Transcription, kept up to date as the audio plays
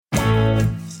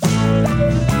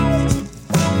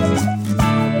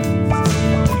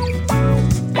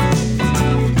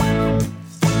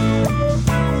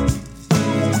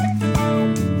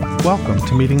welcome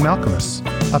to Meeting Malcolmus,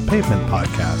 a pavement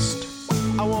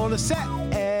podcast. I wanna say,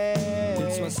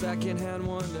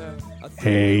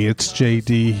 hey, it's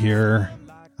JD here.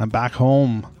 I'm back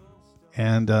home,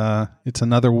 and it's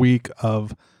another week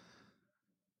of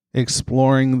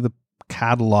exploring the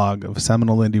catalog of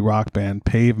seminal indie rock band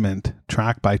Pavement,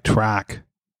 track by track,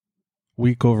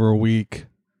 week over week,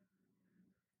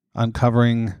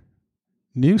 uncovering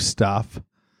new stuff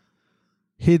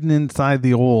hidden inside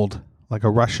the old, like a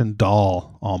Russian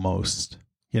doll almost,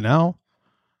 you know?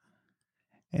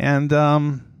 And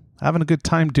having a good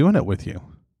time doing it with you.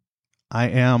 I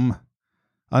am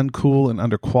uncool and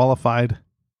underqualified,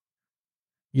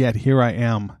 yet here I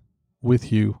am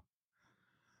with you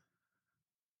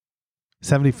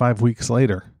 75 weeks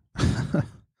later.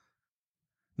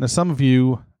 Now, some of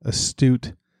you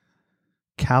astute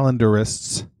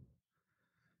calendarists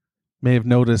may have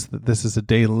noticed that this is a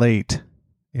day late.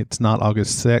 It's not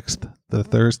August 6th, the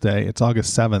Thursday. It's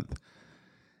August 7th.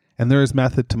 And there is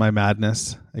method to my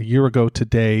madness. A year ago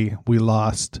today, we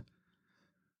lost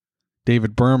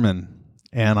David Berman,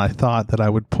 and I thought that I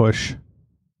would push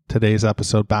today's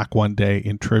episode back one day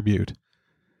in tribute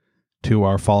to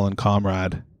our fallen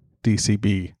comrade,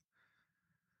 DCB.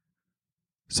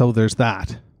 So there's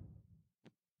that.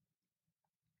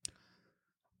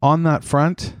 On that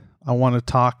front, I want to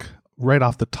talk right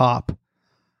off the top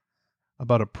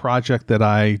about a project that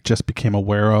I just became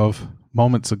aware of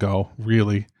moments ago,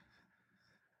 really.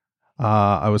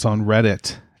 I was on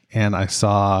Reddit and I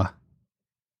saw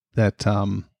that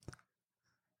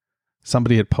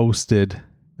somebody had posted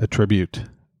a tribute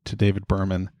to David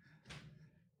Berman,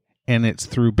 and it's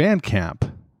through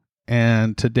Bandcamp.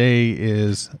 And today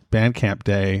is Bandcamp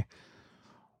Day,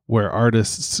 where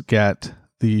artists get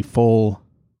the full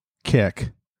kick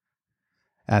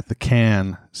at the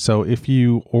can. So if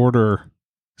you order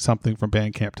something from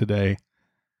Bandcamp today,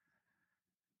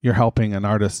 you're helping an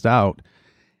artist out.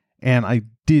 And I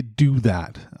did do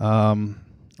that. I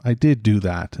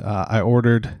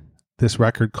ordered this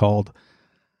record called,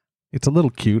 it's a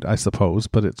little cute, I suppose,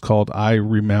 but it's called I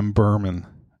Remember Berman.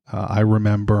 I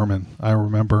Remember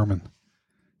Berman.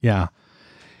 Yeah.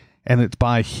 And it's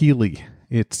by Healy.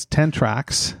 It's 10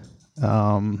 tracks.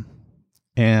 And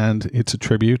it's a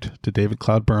tribute to David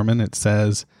Cloud Berman. It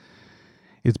says,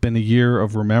 "It's been a year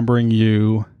of remembering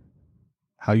you,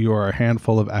 how you are a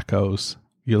handful of echoes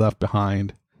you left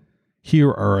behind. Here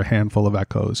are a handful of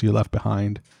echoes you left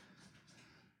behind.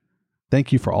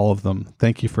 Thank you for all of them.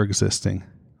 Thank you for existing.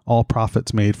 All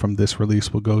profits made from this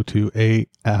release will go to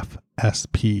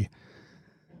AFSP,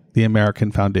 the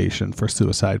American Foundation for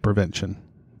Suicide Prevention."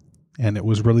 And it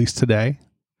was released today,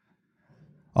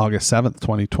 August 7th,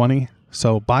 2020.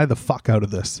 So buy the fuck out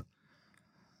of this.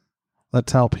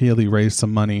 Let's help Healy raise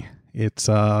some money. It's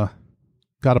got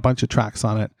a bunch of tracks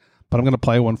on it, but I'm going to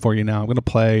play one for you now. I'm going to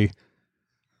play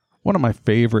one of my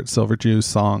favorite Silver Jews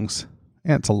songs,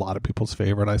 and it's a lot of people's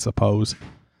favorite, I suppose.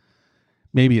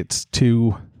 Maybe it's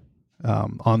too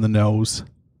on the nose.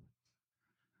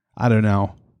 I don't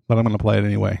know, but I'm going to play it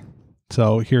anyway.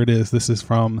 So here it is. This is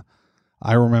from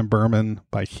I Remember Berman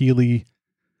by Healy.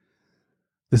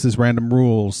 This is Random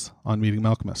Rules on Meeting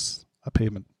Malcolmus, a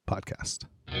pavement podcast.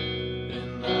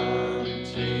 In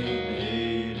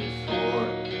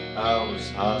 1984, I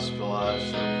was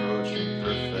hospitalized approaching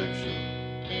perfection.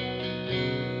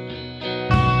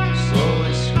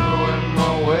 Slowly screwing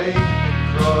my way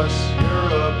across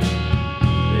Europe,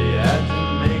 they had to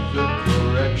make the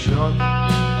correction.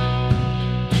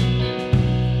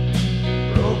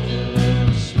 Broken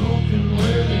and smoking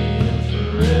where the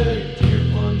infrared deer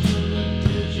plunging the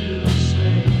digital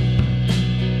stain.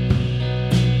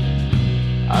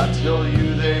 I tell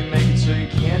you they make it so you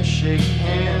can't shake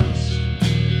hands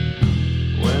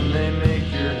when they make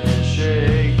your hand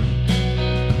shake.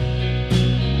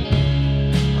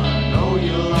 I know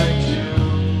you like to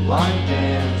line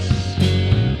dance,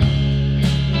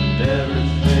 and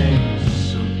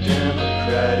everything's so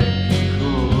democratic and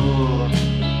cool.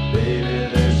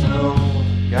 Baby, there's no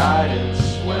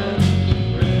guidance when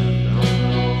random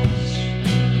rules.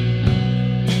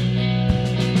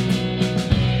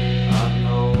 I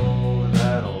know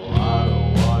that a lot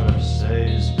of what I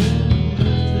say has been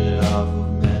lifted off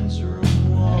of men's room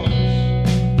walls.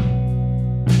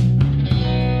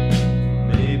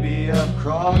 Maybe I've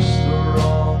crossed the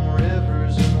wrong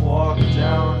rivers and walked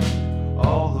down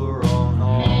all the wrong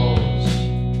halls.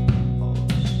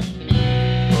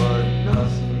 But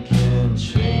nothing can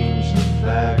change the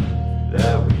fact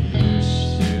that we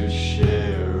used to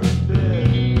share a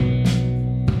bed.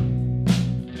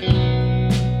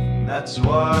 And that's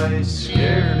why it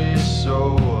scared me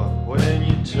so when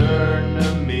you turned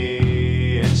to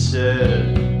me and said,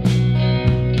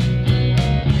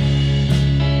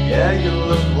 you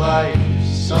look like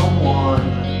someone.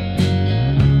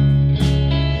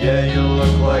 Yeah, you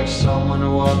look like someone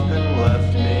who up and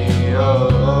left me.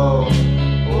 Oh,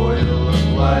 boy, you look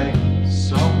like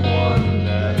someone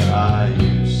that I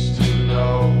used to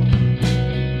know.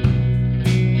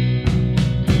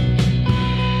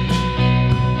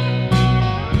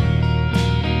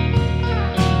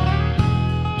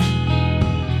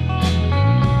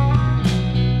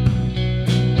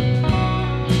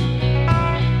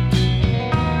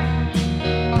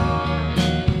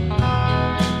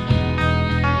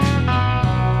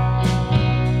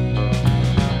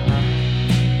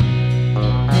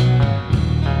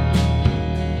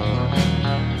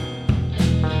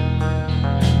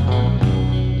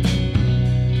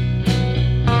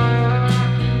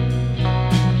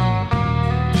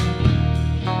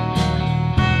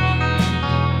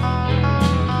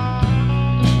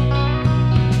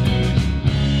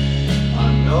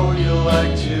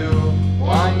 Like to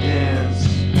line dance.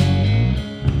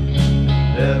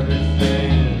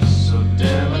 Everything is so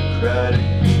democratic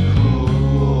and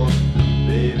cool.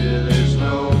 Baby, there's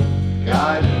no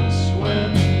guidance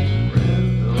when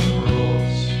rhythm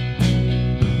rules.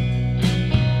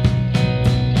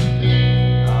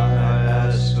 I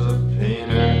asked the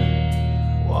painter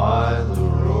why the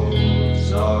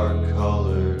roads are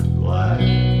colored black.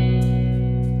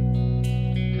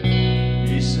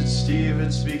 He said, Steve,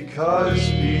 it's because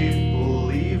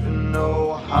people even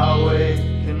know highway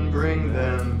can bring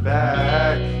them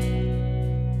back.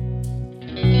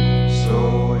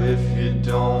 So if you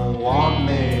don't want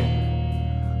me,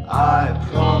 I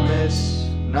promise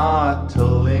not to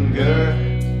linger.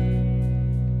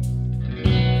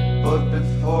 But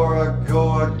before I go,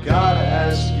 I gotta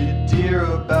ask you, dear,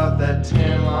 about that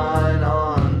tan line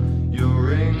on your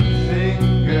ring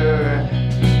finger.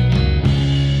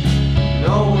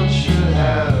 No one should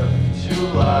have two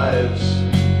lives.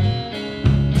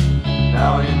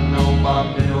 Now you know my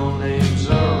middle names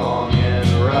are wrong and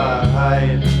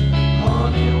right.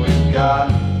 Honey, we've got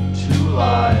two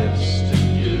lives to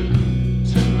give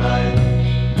tonight.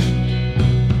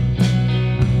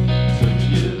 To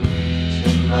give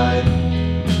tonight.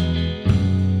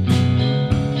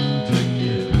 To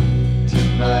give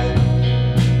tonight.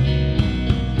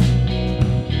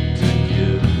 To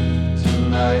give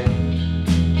tonight.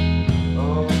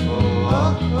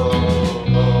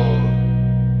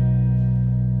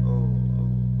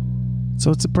 So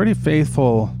it's a pretty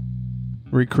faithful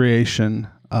recreation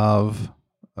of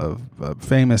a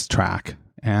famous track,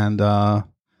 and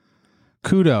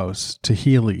kudos to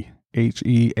Healy,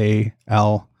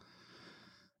 Heal.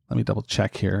 Let me double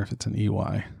check here if it's an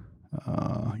EY.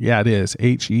 Yeah, it is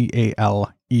Healey,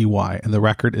 and the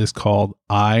record is called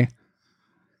I,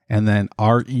 and then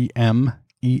REMEMBERMAN.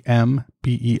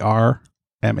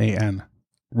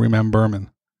 Rememberman.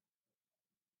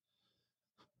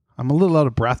 I'm a little out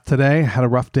of breath today. Had a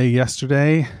rough day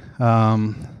yesterday.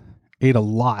 Ate a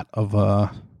lot of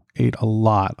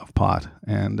pot,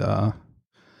 and it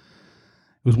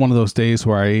was one of those days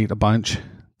where I ate a bunch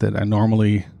that I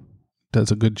normally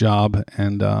does a good job,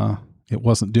 and it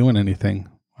wasn't doing anything,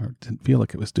 or didn't feel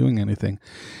like it was doing anything,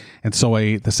 and so I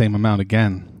ate the same amount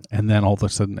again, and then all of a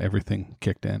sudden everything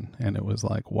kicked in, and it was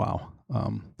like, wow.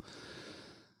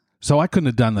 So I couldn't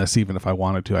have done this even if I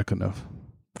wanted to. I couldn't have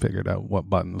figured out what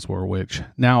buttons were which.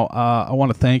 Now, I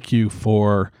want to thank you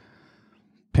for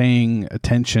paying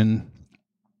attention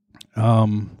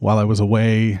while I was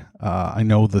away. I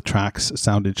know the tracks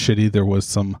sounded shitty. There was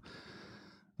some,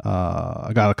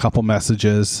 I got a couple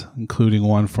messages, including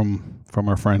one from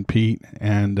our friend Pete,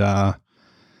 and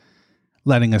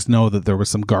letting us know that there was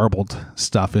some garbled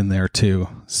stuff in there too.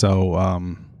 So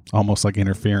almost like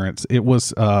interference. It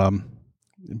was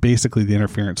basically the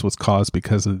interference was caused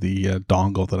because of the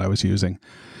dongle that I was using.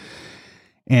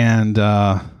 And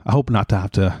I hope not to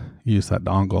have to use that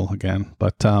dongle again.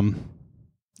 But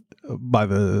by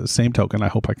the same token, I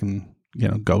hope I can,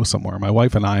 go somewhere. My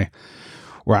wife and I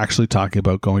were actually talking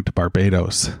about going to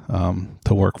Barbados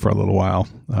to work for a little while.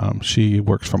 She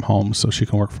works from home, so she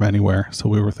can work from anywhere. So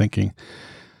we were thinking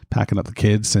packing up the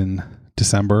kids in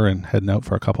December and heading out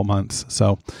for a couple months.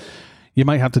 So you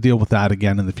might have to deal with that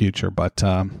again in the future, but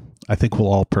I think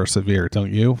we'll all persevere,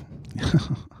 don't you?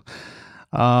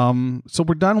 So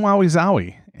we're done Wowie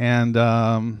Zowie, and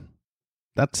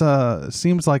that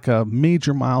seems like a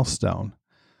major milestone.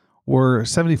 We're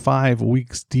 75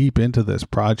 weeks deep into this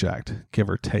project, give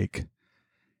or take.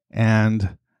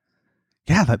 And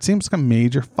yeah, that seems like a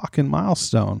major fucking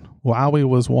milestone. Wowie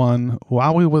was one.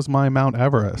 Wowie was my Mount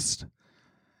Everest.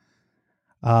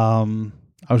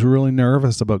 I was really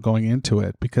nervous about going into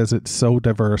it because it's so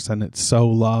diverse and it's so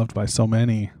loved by so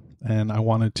many. and I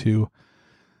wanted to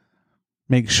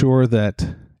make sure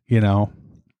that,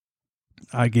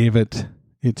 I gave it,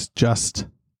 it's just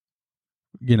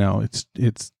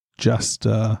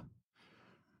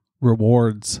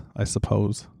rewards, I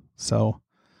suppose. So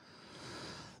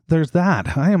there's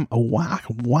that. I am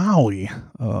wildly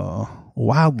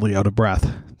out of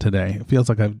breath today. It feels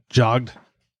like I've jogged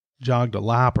a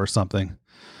lap or something.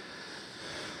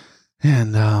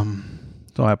 And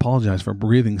so I apologize for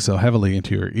breathing so heavily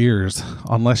into your ears,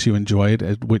 unless you enjoyed,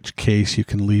 in which case you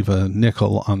can leave a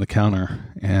nickel on the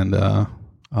counter, and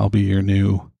I'll be your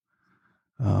new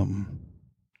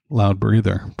loud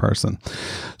breather person.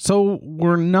 So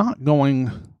we're not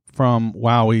going from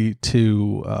Wowie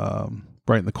to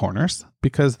Brighten the Corners,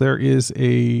 because there is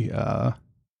an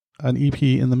EP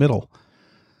in the middle,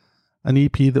 an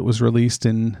EP that was released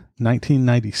in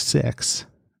 1996,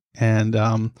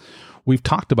 and we've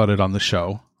talked about it on the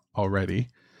show already.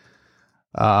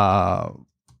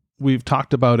 We've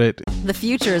talked about it. The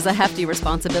future is a hefty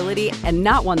responsibility and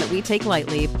not one that we take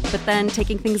lightly. But then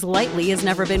taking things lightly has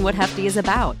never been what Hefty is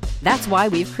about. That's why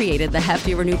we've created the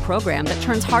Hefty Renew program that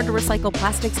turns hard-to-recycle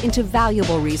plastics into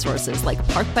valuable resources like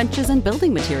park benches and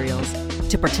building materials.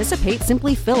 To participate,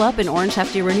 simply fill up an orange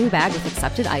Hefty Renew bag with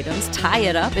accepted items, tie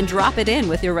it up, and drop it in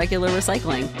with your regular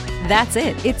recycling. That's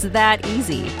it. It's that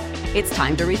easy. It's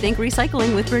time to rethink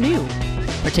recycling with Renew.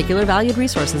 Particular valued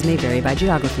resources may vary by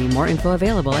geography. More info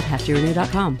available at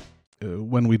heftyrenew.com.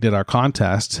 When we did our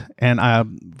contest, and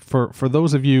for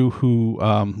those of you who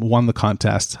won the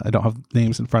contest, I don't have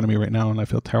names in front of me right now, and I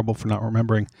feel terrible for not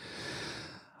remembering.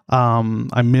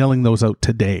 I'm mailing those out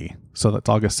today, so that's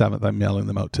August 7th. I'm mailing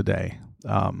them out today,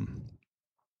 I've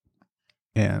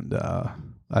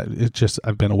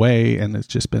been away, and it's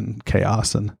just been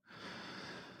chaos and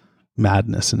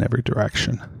madness in every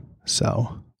direction.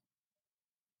 So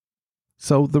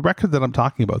the record that I'm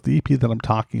talking about, the EP that I'm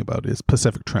talking about, is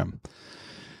Pacific Trim.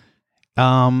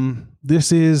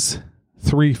 This is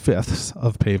 3/5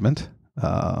 of Pavement.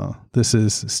 This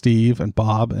is Steve and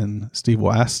Bob and Steve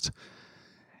West.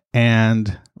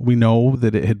 And we know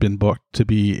that it had been booked to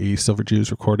be a Silver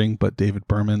Jews recording, but David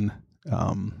Berman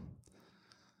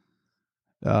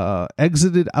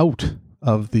exited out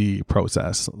of the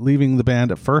process, leaving the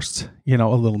band at first, a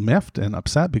little miffed and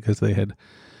upset because they had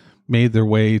made their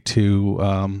way to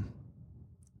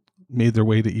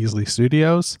Easley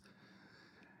Studios,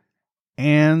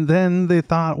 and then they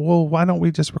thought, well, why don't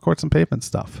we just record some Pavement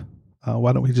stuff?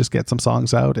 Why don't we just get some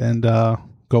songs out and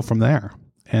go from there?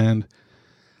 And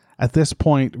at this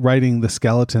point, writing the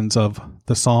skeletons of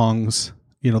the songs,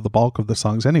 the bulk of the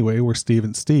songs anyway, were Steve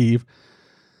and Steve.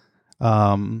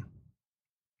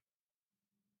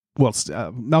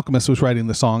 Malcolmus was writing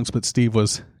the songs, but Steve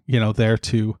was, there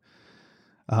to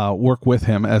work with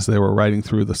him as they were writing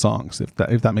through the songs, if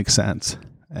that makes sense.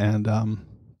 And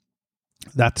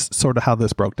that's sort of how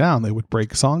this broke down. They would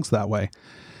break songs that way.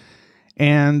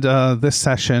 And this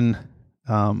session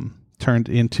turned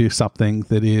into something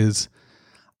that is,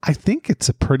 I think it's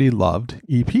a pretty loved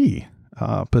EP,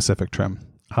 Pacific Trim.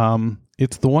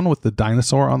 It's the one with the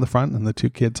dinosaur on the front and the two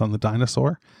kids on the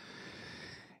dinosaur.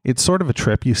 It's sort of a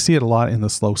trip. You see it a lot in the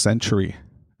Slow Century,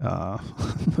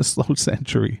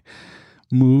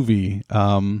 movie.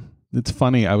 It's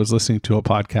funny. I was listening to a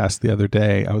podcast the other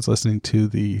day. I was listening to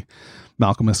the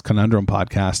Malcolmus Conundrum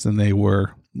podcast, and they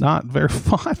were not very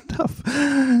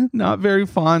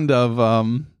fond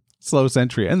of Slow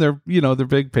Century, and they're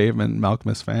big Pavement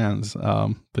Malcolmus fans.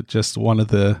 But just one of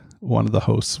the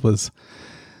hosts was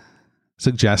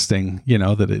suggesting,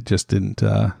 that it just didn't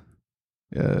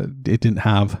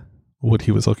have what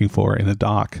he was looking for in a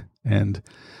doc, and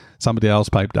somebody else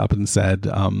piped up and said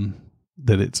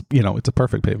that it's a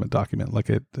perfect Pavement document. Like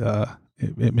it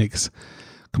makes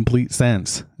complete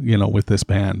sense, with this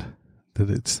band,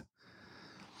 that it's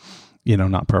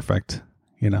not perfect,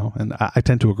 and I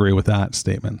tend to agree with that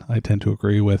statement. I tend to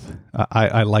agree with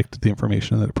I liked the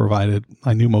information that it provided.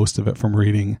 I knew most of it from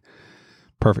reading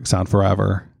Perfect Sound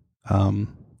Forever,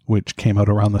 which came out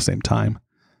around the same time.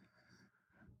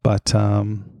 But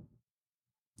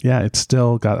it's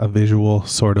still got a visual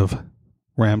sort of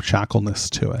ramshackleness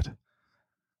to it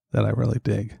that I really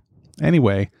dig.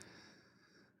 Anyway,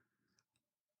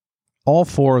 all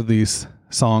four of these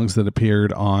songs that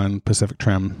appeared on Pacific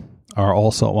Trim are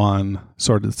also on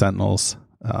Sordid Sentinels,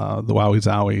 the Wowie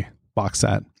Zowie box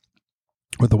set,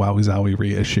 or the Wowie Zowie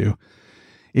reissue,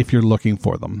 if you're looking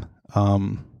for them.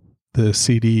 The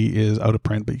CD is out of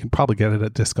print, but you can probably get it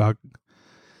at Discog.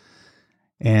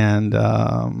 And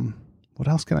what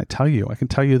else can I tell you? I can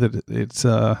tell you that it's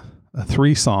a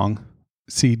 3-song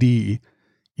CD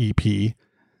EP,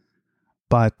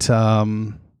 but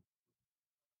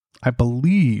I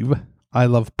believe I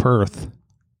Love Perth,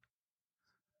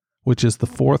 which is the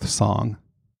 4th song,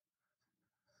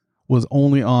 was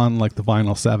only on like the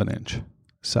vinyl 7-inch.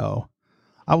 So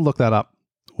I'll look that up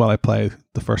while I play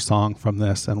the first song from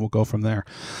this, and we'll go from there.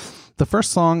 The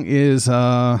first song is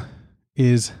a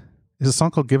song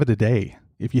called Give It a Day.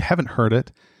 If you haven't heard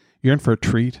it, you're in for a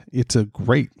treat. It's a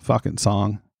great fucking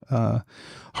song.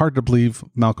 Hard to believe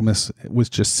Malcolm was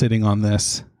just sitting on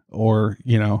this, or,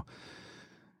 you know,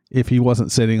 if he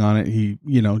wasn't sitting on it, he,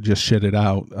 you know, just shit it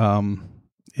out.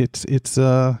 It's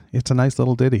a nice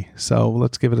little ditty. So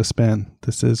let's give it a spin.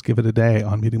 This is Give It a Day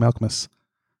on Meeting Malcolmus,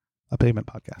 a pavement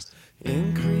podcast.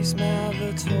 Increase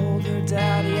Mather told her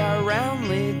daddy, I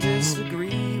roundly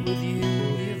disagree with you.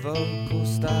 Your vocal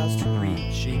style's too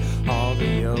preachy. All the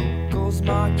yokels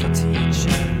mock your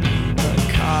teaching. But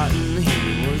Cotton,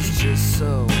 he was just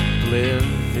so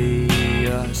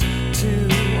oblivious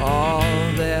to all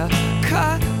their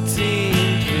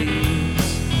cutting pleas.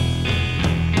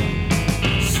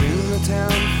 Soon the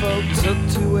town folk took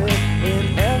to it.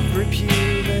 In every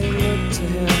pew they looked to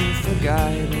him for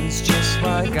guidance, just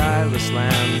like eyeless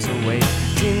lambs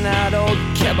awaiting that old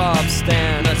kebab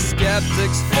stand. The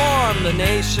skeptics form, the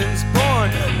nation's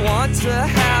born, want to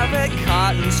have it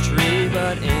Cotton's tree,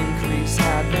 but Increase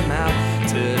had them out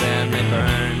to them they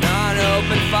burned on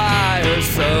open fire.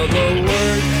 So the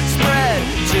word spread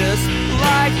just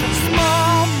like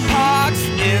smallpox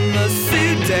in the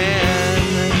Sudan.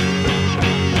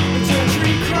 The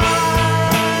gentry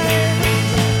cried,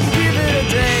 give it a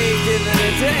day, give it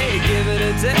a day, give it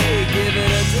a day, give it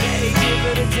a day, give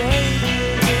it a day, give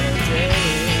it a day.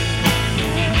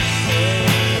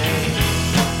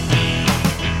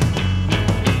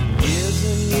 Years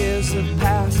and years have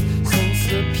passed since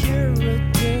the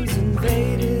Puritans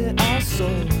invaded our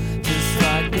soul, just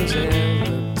like those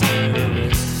Arab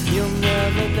terrorists. You'll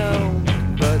never know,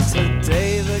 but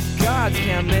today the gods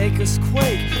can't make us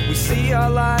quake. We see our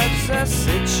lives as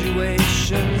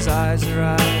situations, eyes are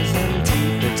eyes and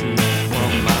teeth are teeth.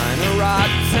 Well, mine are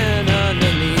rotten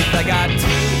underneath. I got 2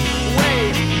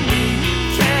 ways we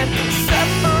can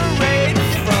separate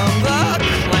from the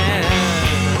clan.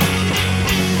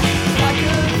 I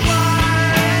could fly,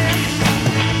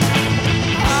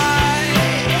 I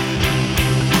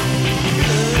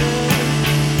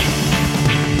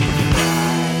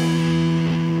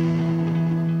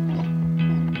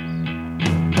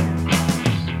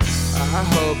I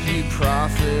hope you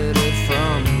profited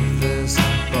from this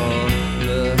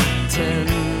bulletin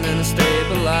and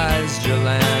stabilized your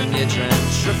land. You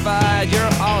gentrified your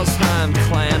Alzheimer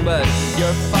clan, but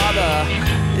your father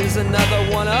is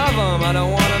another one of them. I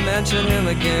don't want to mention him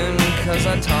again, cause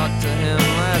I talked to him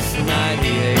last night.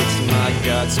 He hates my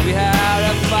guts. We had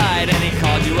a fight and he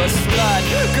called you a slut.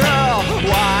 Girl,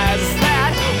 why is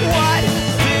that? What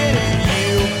did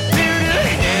you do to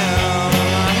him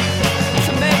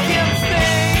to make him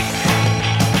think?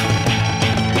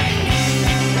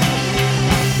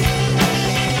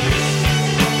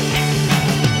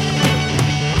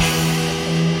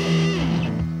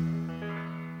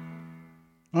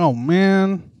 Oh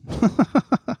man.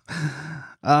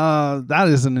 That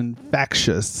is an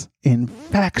infectious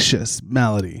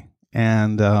melody.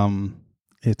 And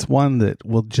it's one that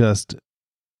will just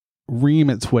ream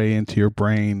its way into your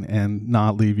brain and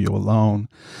not leave you alone.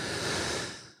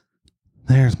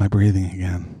 There's my breathing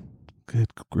again.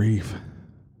 Good grief.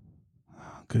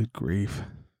 Good grief.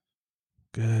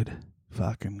 Good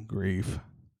fucking grief.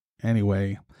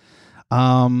 Anyway,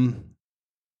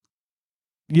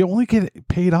 you only get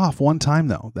paid off one time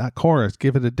though. That chorus,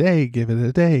 give it a day, give it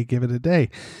a day, give it a day.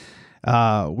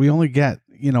 We only get,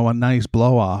 a nice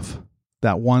blow off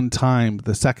that one time.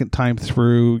 The second time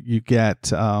through, you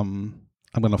get, I'm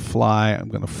going to fly, I'm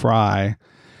going to fry,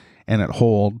 and it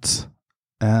holds.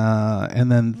 And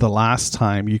then the last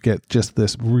time you get just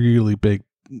this really big,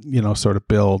 sort of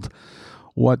build.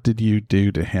 What did you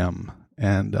do to him?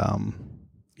 And,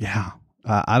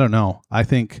 I don't know. I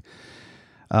think,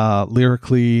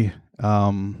 lyrically,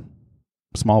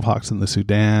 smallpox in the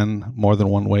Sudan, more than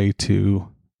one way to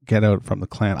get out from the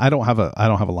clan. I don't have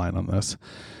a line on this.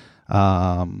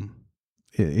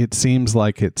 It seems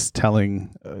like it's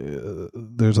telling,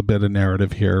 there's a bit of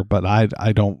narrative here, but I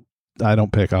don't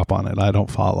pick up on it. I don't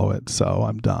follow it. So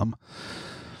I'm dumb,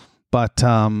 but,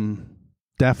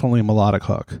 definitely melodic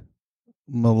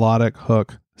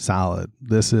hook salad.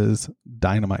 This is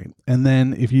dynamite. And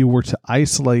then if you were to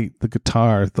isolate the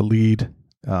guitar, the lead,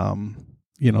 the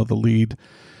lead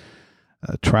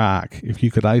track, if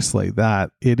you could isolate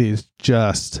that, it is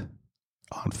just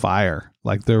on fire.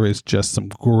 Like there is just some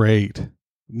great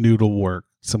noodle work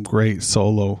some great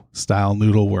solo style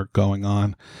noodle work going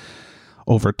on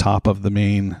over top of the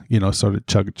main, sort of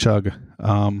chug.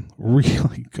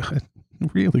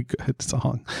 Really good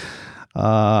song.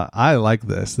 I like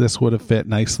this. This would have fit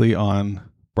nicely on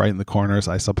Brighten the Corners,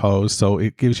 I suppose. So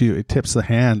it tips the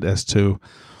hand as to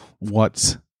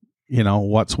what's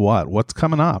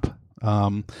coming up.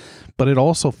 But it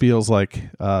also feels like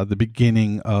the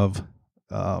beginning of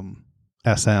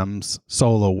SM's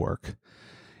solo work.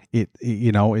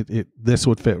 This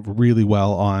would fit really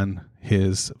well on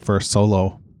his first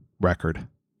solo record.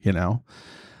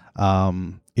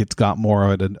 It's got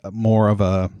more of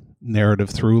a narrative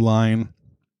through line,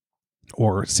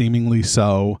 or seemingly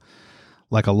so,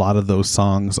 like a lot of those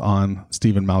songs on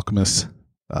Stephen Malkmus,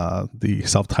 the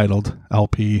self-titled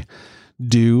LP,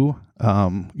 do.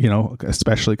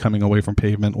 Especially coming away from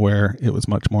Pavement, where it was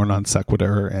much more non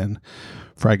sequitur and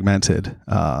fragmented.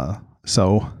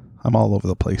 So I'm all over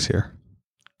the place here.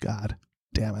 God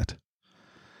damn it.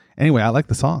 Anyway, I like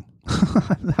the song.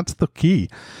 That's the key.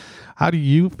 How do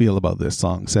you feel about this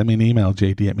song? Send me an email,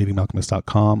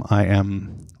 jd@meetingmalcolmist.com. I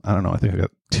think I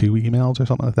got 2 emails or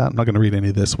something like that. I'm not going to read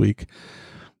any this week,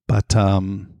 but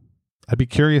I'd be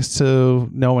curious to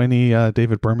know any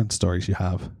David Berman stories you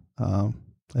have,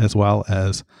 as well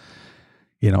as,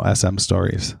 SM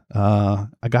stories. I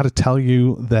got to tell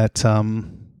you that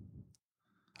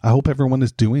I hope everyone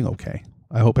is doing okay.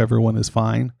 I hope everyone is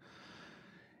fine.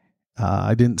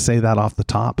 I didn't say that off the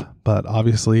top, but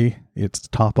obviously it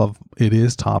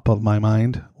is top of my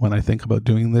mind when I think about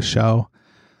doing this show.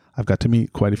 I've got to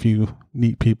meet quite a few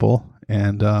neat people,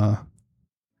 and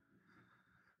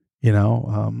it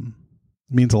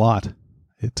means a lot.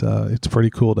 It's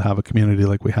pretty cool to have a community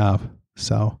like we have.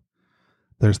 So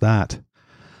there's that.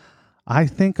 I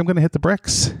think I'm going to hit the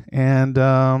bricks, and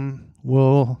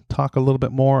we'll talk a little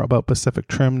bit more about Pacific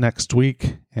Trim next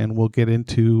week, and we'll get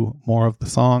into more of the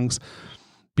songs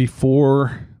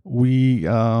before we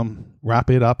wrap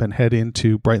it up and head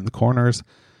into Brighten the Corners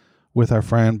with our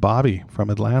friend Bobby from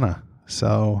Atlanta.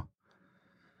 So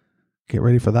get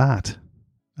ready for that.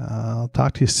 I'll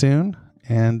talk to you soon,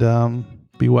 and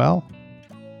be well.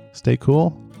 Stay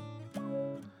cool.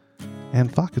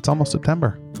 And fuck, it's almost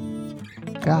September.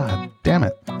 God damn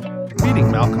it.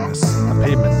 Meeting Malcolmus, a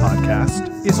Pavement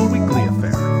podcast, is a weekly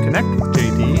affair. Connect with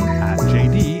JD at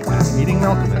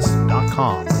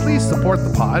jd@meetingmalcolmus.com. Please support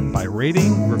the pod by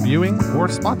rating, reviewing, or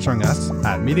sponsoring us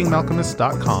at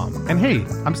meetingmalcolmus.com. And hey,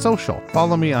 I'm social.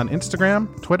 Follow me on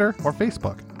Instagram, Twitter, or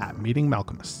Facebook at Meeting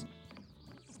Malcolmus.